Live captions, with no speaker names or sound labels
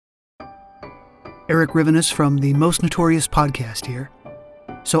Eric Rivenes from the Most Notorious podcast here.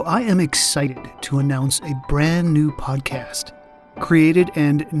 So I am excited to announce a brand new podcast, created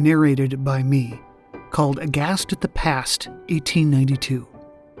and narrated by me, called Aghast at the Past, 1892,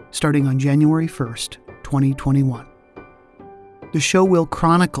 starting on January 1st, 2021. The show will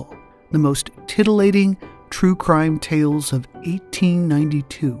chronicle the most titillating true crime tales of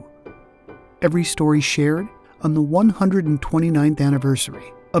 1892. Every story shared on the 129th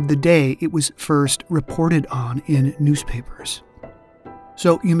anniversary of the day it was first reported on in newspapers.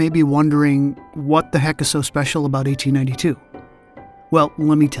 So you may be wondering, what the heck is so special about 1892? Well,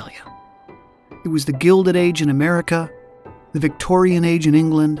 let me tell you. It was the Gilded Age in America, the Victorian Age in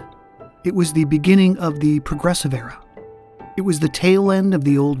England. It was the beginning of the Progressive Era. It was the tail end of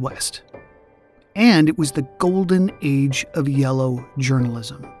the Old West. And it was the golden age of yellow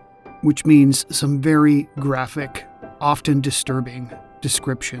journalism, which means some very graphic, often disturbing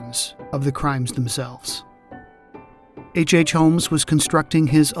descriptions of the crimes themselves. H.H. Holmes was constructing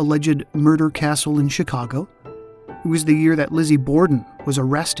his alleged murder castle in Chicago. It was the year that Lizzie Borden was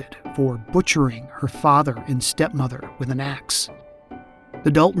arrested for butchering her father and stepmother with an axe.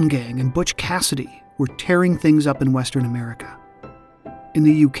 The Dalton Gang and Butch Cassidy were tearing things up in Western America. In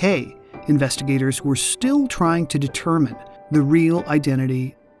the UK, investigators were still trying to determine the real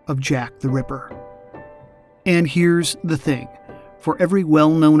identity of Jack the Ripper. And here's the thing. For every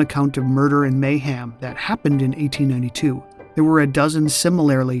well-known account of murder and mayhem that happened in 1892, there were a dozen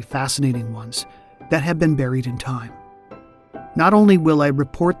similarly fascinating ones that have been buried in time. Not only will I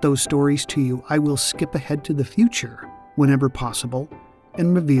report those stories to you, I will skip ahead to the future whenever possible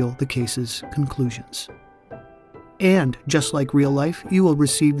and reveal the case's conclusions. And just like real life, you will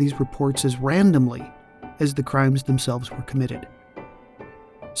receive these reports as randomly as the crimes themselves were committed.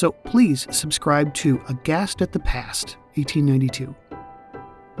 So please subscribe to Aghast at the Past, 1892.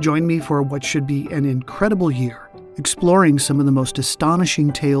 Join me for what should be an incredible year, exploring some of the most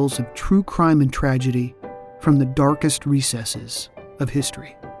astonishing tales of true crime and tragedy from the darkest recesses of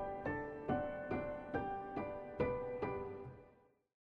history.